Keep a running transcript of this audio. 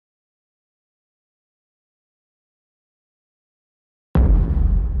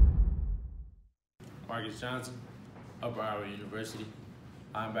Marcus Johnson, Upper Iowa University,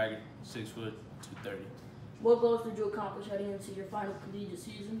 linebacker, 6 foot, 230. What goals did you accomplish heading into your final collegiate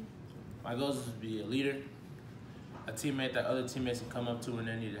season? My goals is to be a leader, a teammate that other teammates can come up to when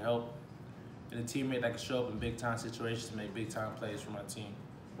they need help, and a teammate that can show up in big-time situations to make big-time plays for my team.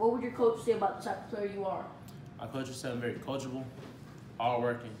 What would your coach say about the type of player you are? My coach would say I'm very coachable,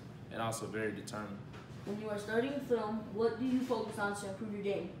 hardworking, and also very determined. When you are studying film, what do you focus on to improve your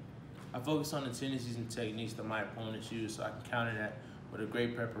game? I focus on the tendencies and techniques that my opponents use so I can counter that with a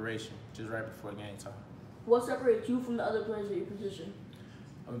great preparation just right before game time. What separates you from the other players at your position?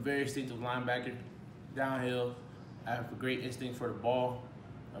 I'm a very instinctive linebacker, downhill. I have a great instinct for the ball.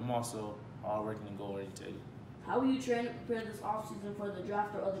 I'm also hardworking and goal-oriented. How will you train and prepare this offseason for the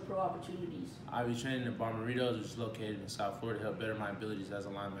draft or other pro opportunities? I'll be training in Bomarito, which is located in South Florida, to help better my abilities as a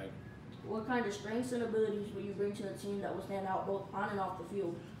linebacker. What kind of strengths and abilities will you bring to the team that will stand out both on and off the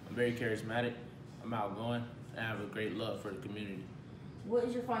field? I'm very charismatic, I'm outgoing, and I have a great love for the community. What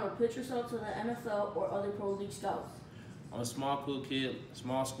is your final pitch yourself to the NFL or other pro league scouts? I'm a small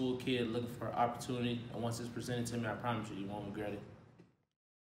school kid looking for an opportunity, and once it's presented to me, I promise you, you won't regret it.